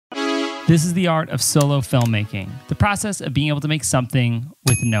This is the art of solo filmmaking, the process of being able to make something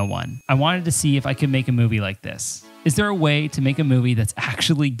with no one. I wanted to see if I could make a movie like this. Is there a way to make a movie that's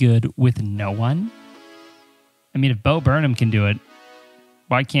actually good with no one? I mean, if Bo Burnham can do it,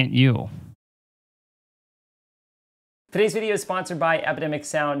 why can't you? Today's video is sponsored by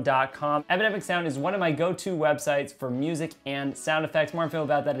epidemicsound.com. Epidemic Sound is one of my go-to websites for music and sound effects. More info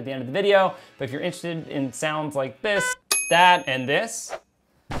about that at the end of the video. But if you're interested in sounds like this, that, and this,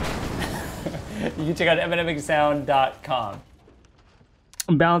 you can check out epidemicsound.com.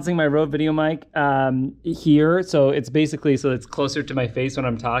 I'm balancing my Rode video mic here, so it's basically so it's closer to my face when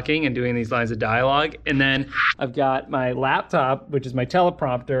I'm talking and doing these lines of dialogue. And then I've got my laptop, which is my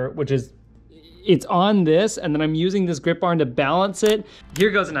teleprompter, which is it's on this, and then I'm using this grip arm to balance it. Here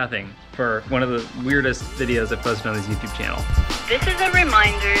goes nothing for one of the weirdest videos I've posted on this YouTube channel. This is a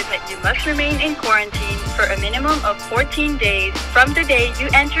reminder that you must remain in quarantine for a minimum of 14 days from the day you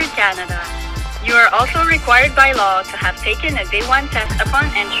entered Canada. You are also required by law to have taken a day 1 test upon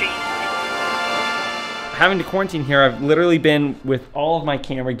entry. Having to quarantine here, I've literally been with all of my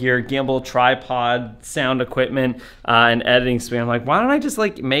camera gear, gimbal, tripod, sound equipment, and editing suite. I'm like, why don't I just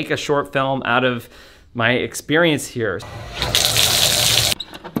like make a short film out of my experience here?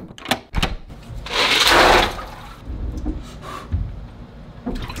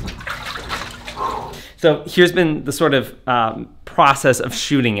 So here's been the sort of process of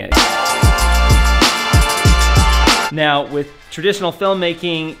shooting it. Now, with traditional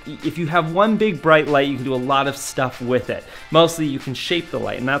filmmaking, if you have one big bright light, you can do a lot of stuff with it. Mostly you can shape the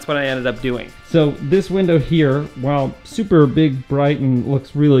light, and that's what I ended up doing. So this window here, while super big, bright, and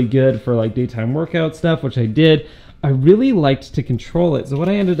looks really good for like daytime workout stuff, which I did, I really liked to control it. So what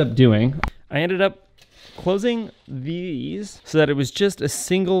I ended up doing, I ended up closing these so that it was just a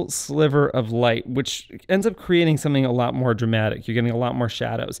single sliver of light, which ends up creating something a lot more dramatic. You're getting a lot more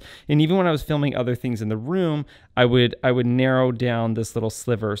shadows. And even when I was filming other things in the room, I would narrow down this little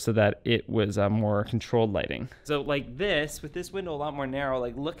sliver so that it was more controlled lighting. So like this, with this window a lot more narrow,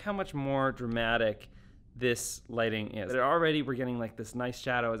 like look how much more dramatic this lighting is. Already we're getting like this nice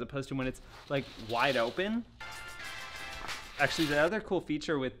shadow as opposed to when it's like wide open. Actually, the other cool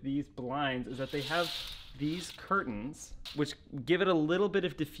feature with these blinds is that they have these curtains, which give it a little bit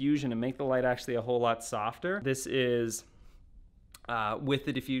of diffusion and make the light actually a whole lot softer. This is with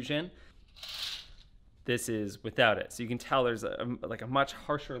the diffusion. This is without it. So you can tell there's like a much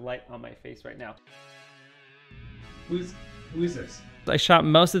harsher light on my face right now. Who is this? I shot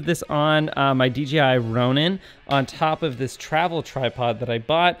most of this on my DJI Ronin on top of this travel tripod that I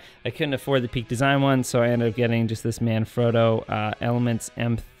bought. I couldn't afford the Peak Design one, so I ended up getting just this Manfrotto Elements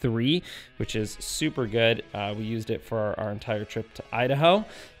M3, which is super good. We used it for our entire trip to Idaho,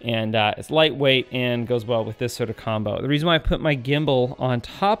 and it's lightweight and goes well with this sort of combo. The reason why I put my gimbal on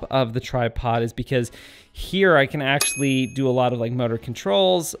top of the tripod is because here I can actually do a lot of like motor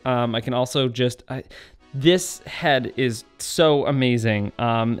controls. I can also just... This head is so amazing,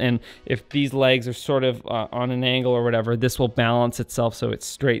 and if these legs are sort of on an angle or whatever, this will balance itself so it's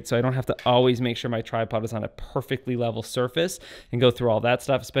straight, so I don't have to always make sure my tripod is on a perfectly level surface and go through all that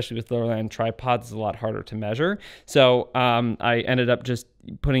stuff, especially with lower end tripods. It's a lot harder to measure. So I ended up just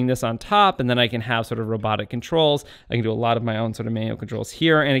putting this on top, and then I can have sort of robotic controls. I can do a lot of my own sort of manual controls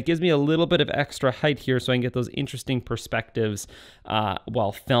here, and it gives me a little bit of extra height here so I can get those interesting perspectives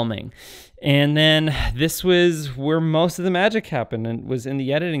while filming. And then this was where most of the magic happened, and was in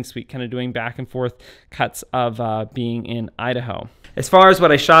the editing suite, kind of doing back and forth cuts of being in Idaho. As far as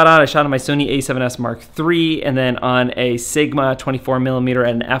what I shot on my Sony a7S Mark III, and then on a Sigma 24mm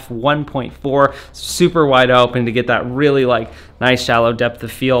at an f1.4, super wide open to get that really like nice shallow depth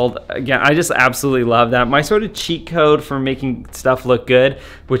of field. Again, I just absolutely love that. My sort of cheat code for making stuff look good,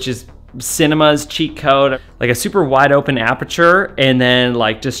 which is Cinema's cheat code, like a super wide open aperture and then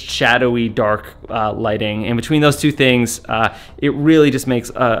like just shadowy dark lighting. And between those two things, it really just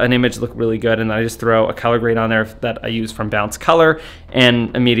makes an image look really good. And then I just throw a color grade on there that I use from Bounce Color,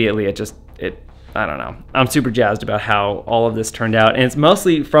 and immediately I don't know. I'm super jazzed about how all of this turned out. And it's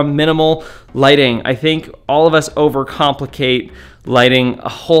mostly from minimal lighting. I think all of us overcomplicate lighting a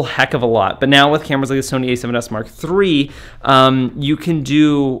whole heck of a lot. But now with cameras like the Sony a7S Mark III, you can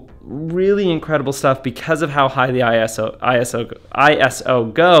do really incredible stuff because of how high the ISO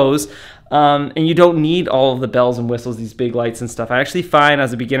goes. And you don't need all of the bells and whistles, these big lights and stuff. I actually find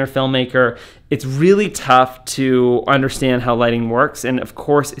as a beginner filmmaker, it's really tough to understand how lighting works. And of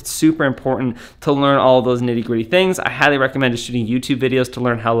course, it's super important to learn all of those nitty-gritty things. I highly recommend just shooting YouTube videos to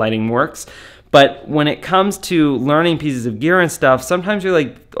learn how lighting works. But when it comes to learning pieces of gear and stuff, sometimes you're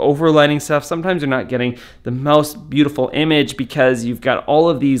like overlighting stuff. Sometimes you're not getting the most beautiful image because you've got all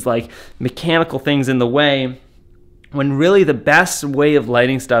of these like mechanical things in the way. When really the best way of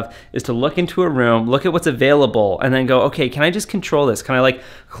lighting stuff is to look into a room, look at what's available, and then go, okay, can I just control this? Can I like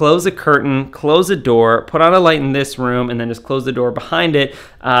close a curtain, close a door, put on a light in this room, and then just close the door behind it,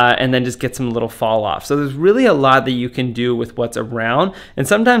 and then just get some little fall off. So there's really a lot that you can do with what's around, and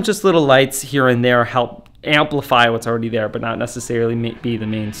sometimes just little lights here and there help amplify what's already there, but not necessarily be the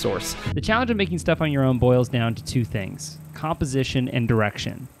main source. The challenge of making stuff on your own boils down to two things: composition and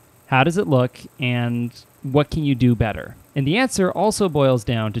direction. How does it look, and what can you do better? And the answer also boils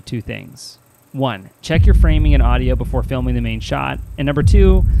down to two things. 1, check your framing and audio before filming the main shot. And number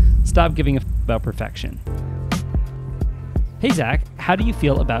 2, stop giving a f about perfection. Hey Zach, how do you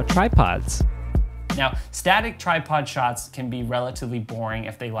feel about tripods? Now, static tripod shots can be relatively boring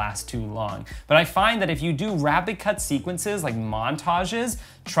if they last too long, but I find that if you do rapid cut sequences like montages,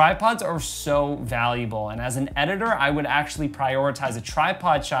 tripods are so valuable. And as an editor, I would actually prioritize a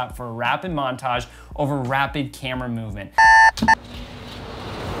tripod shot for a rapid montage over rapid camera movement.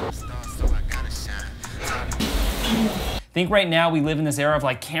 I think right now we live in this era of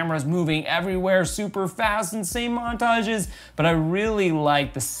like cameras moving everywhere super fast, insane montages, but I really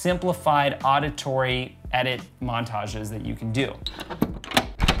like the simplified auditory edit montages that you can do.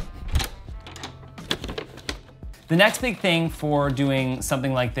 The next big thing for doing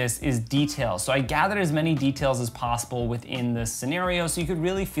something like this is details. So I gathered as many details as possible within this scenario so you could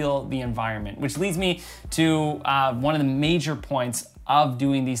really feel the environment, which leads me to one of the major points of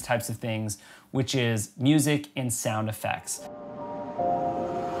doing these types of things, which is music and sound effects.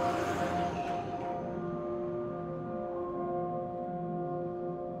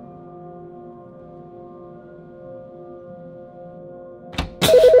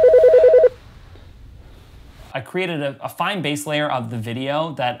 I created a fine base layer of the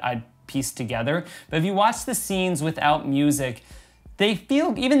video that I pieced together, but if you watch the scenes without music, they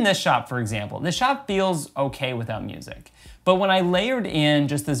feel, even this shot for example, this shot feels okay without music. But when I layered in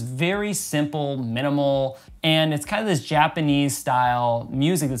just this very simple, minimal, and it's kind of this Japanese style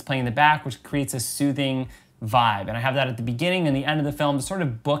music that's playing in the back, which creates a soothing vibe. And I have that at the beginning and the end of the film to sort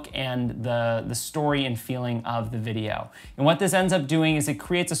of bookend the story and feeling of the video. And what this ends up doing is it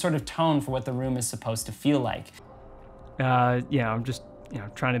creates a sort of tone for what the room is supposed to feel like. Yeah, I'm just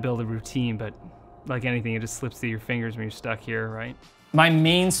trying to build a routine, but like anything, it just slips through your fingers when you're stuck here, right? My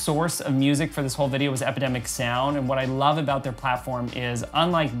main source of music for this whole video was Epidemic Sound, and what I love about their platform is,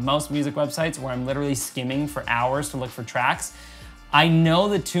 unlike most music websites where I'm literally skimming for hours to look for tracks, I know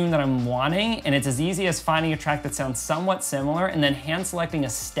the tune that I'm wanting, and it's as easy as finding a track that sounds somewhat similar and then hand selecting a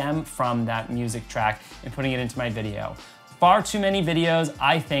stem from that music track and putting it into my video. Far too many videos,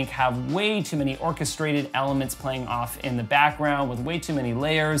 I think, have way too many orchestrated elements playing off in the background with way too many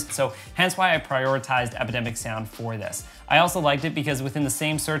layers, so hence why I prioritized Epidemic Sound for this. I also liked it because within the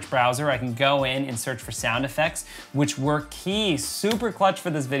same search browser, I can go in and search for sound effects, which were key, super clutch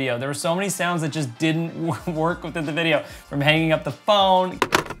for this video. There were so many sounds that just didn't work within the video, from hanging up the phone,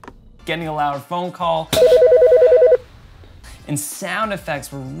 getting a loud phone call. And sound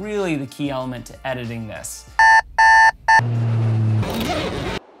effects were really the key element to editing this.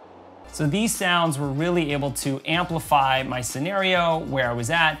 So these sounds were really able to amplify my scenario, where I was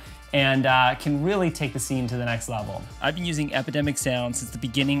at, and can really take the scene to the next level. I've been using Epidemic Sound since the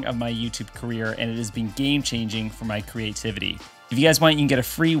beginning of my YouTube career, and it has been game-changing for my creativity. If you guys want, you can get a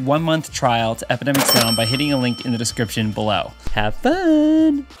free 1-month trial to Epidemic Sound by hitting a link in the description below. Have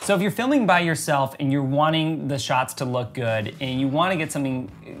fun! So if you're filming by yourself and you're wanting the shots to look good and you want to get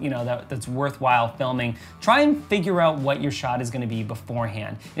something that's worthwhile filming, try and figure out what your shot is going to be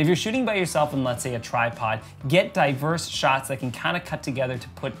beforehand. If you're shooting by yourself in, let's say, a tripod, get diverse shots that can kind of cut together to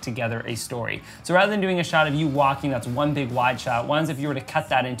put together a story. So rather than doing a shot of you walking, that's one big wide shot, one's if you were to cut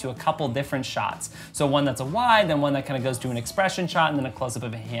that into a couple different shots. So one that's a wide, then one that kind of goes to an expression shot, and then a close-up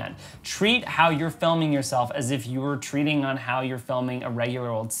of a hand. Treat how you're filming yourself as if you were treating on how you're filming a regular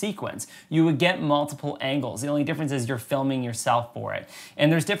old sequence. You would get multiple angles. The only difference is you're filming yourself for it.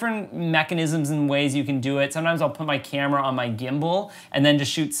 And there's different mechanisms and ways you can do it. Sometimes I'll put my camera on my gimbal and then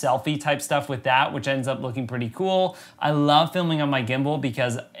just shoot selfie type stuff with that, which ends up looking pretty cool. I love filming on my gimbal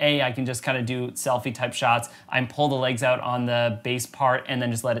because A, I can just kind of do selfie type shots. I can pull the legs out on the base part and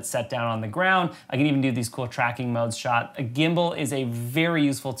then just let it set down on the ground. I can even do these cool tracking modes shot. A gimbal tool is a very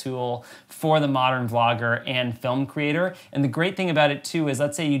useful tool for the modern vlogger and film creator. And the great thing about it too is,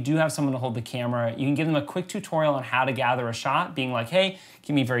 let's say you do have someone to hold the camera, you can give them a quick tutorial on how to gather a shot, being like, hey,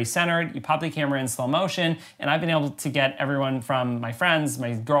 keep me very centered. You pop the camera in slow motion, and I've been able to get everyone from my friends,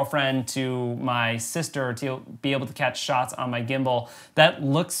 my girlfriend, to my sister to be able to catch shots on my gimbal that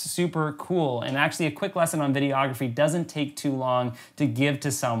looks super cool. And actually a quick lesson on videography doesn't take too long to give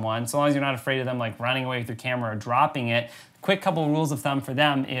to someone, so long as you're not afraid of them like running away with your camera or dropping it. Quick couple rules of thumb for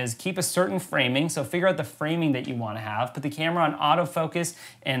them is keep a certain framing, so figure out the framing that you want to have, put the camera on autofocus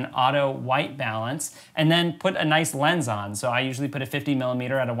and auto white balance, and then put a nice lens on. So I usually put a 50mm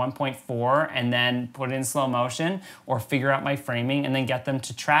at a 1.4 and then put it in slow motion, or figure out my framing and then get them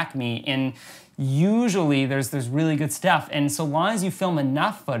to track me. And usually there's really good stuff, and so long as you film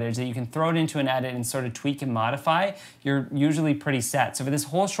enough footage that you can throw it into an edit and sort of tweak and modify, you're usually pretty set. So for this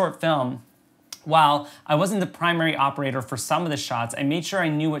whole short film, while I wasn't the primary operator for some of the shots, I made sure I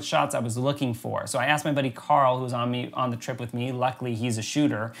knew what shots I was looking for. So I asked my buddy Carl, who was on the trip with me, luckily he's a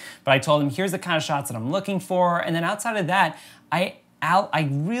shooter, but I told him, here's the kind of shots that I'm looking for. And then outside of that, I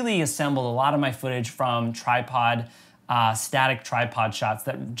really assembled a lot of my footage from static tripod shots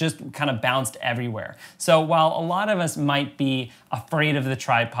that just kind of bounced everywhere. So while a lot of us might be afraid of the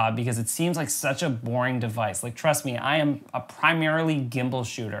tripod because it seems like such a boring device, like trust me, I am a primarily gimbal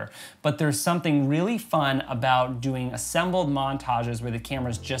shooter, but there's something really fun about doing assembled montages where the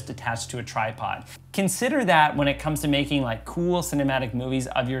camera's just attached to a tripod. Consider that when it comes to making like cool cinematic movies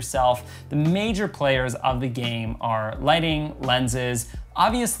of yourself, the major players of the game are lighting, lenses,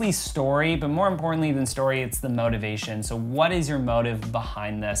 obviously story, but more importantly than story, it's the motivation. So what is your motive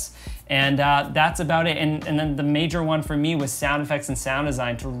behind this? And that's about it. And then the major one for me was sound effects and sound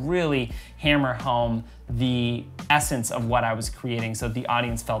design to really hammer home the essence of what I was creating so the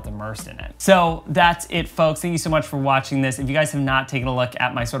audience felt immersed in it. So that's it, folks. Thank you so much for watching this. If you guys have not taken a look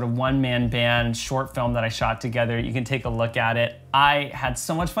at my sort of one-man band short film that I shot together, you can take a look at it. I had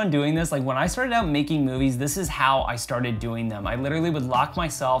so much fun doing this. Like when I started out making movies, this is how I started doing them. I literally would lock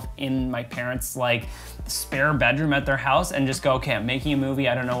myself in my parents' like spare bedroom at their house and just go, okay, I'm making a movie,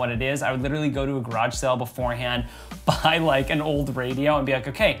 I don't know what it is. I would literally go to a garage sale beforehand, buy like an old radio and be like,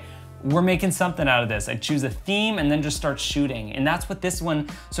 okay, we're making something out of this. I'd choose a theme and then just start shooting. And that's what this one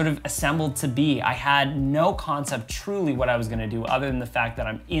sort of assembled to be. I had no concept truly what I was gonna do other than the fact that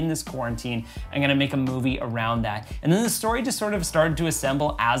I'm in this quarantine. I'm gonna make a movie around that. And then the story just sort of started to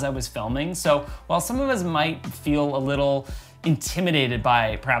assemble as I was filming. So while some of us might feel a little intimidated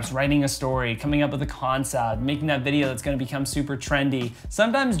by perhaps writing a story, coming up with a concept, making that video that's gonna become super trendy,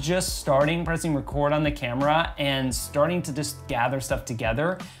 sometimes just starting, pressing record on the camera and starting to just gather stuff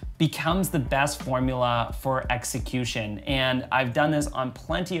together becomes the best formula for execution. And I've done this on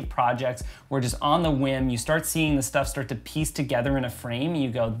plenty of projects where just on the whim, you start seeing the stuff start to piece together in a frame and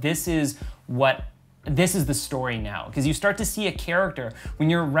you go, this is the story now. Because you start to see a character. When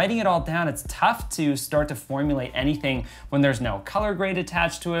you're writing it all down, it's tough to start to formulate anything when there's no color grade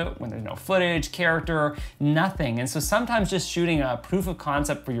attached to it, when there's no footage, character, nothing. And so sometimes just shooting a proof of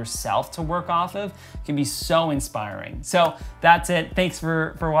concept for yourself to work off of can be so inspiring. So that's it. Thanks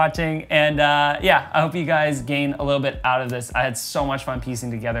for watching. And yeah, I hope you guys gain a little bit out of this. I had so much fun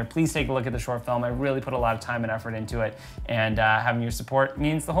piecing together. Please take a look at the short film. I really put a lot of time and effort into it. And having your support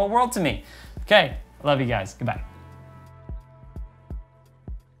means the whole world to me. Okay. Love you guys. Goodbye.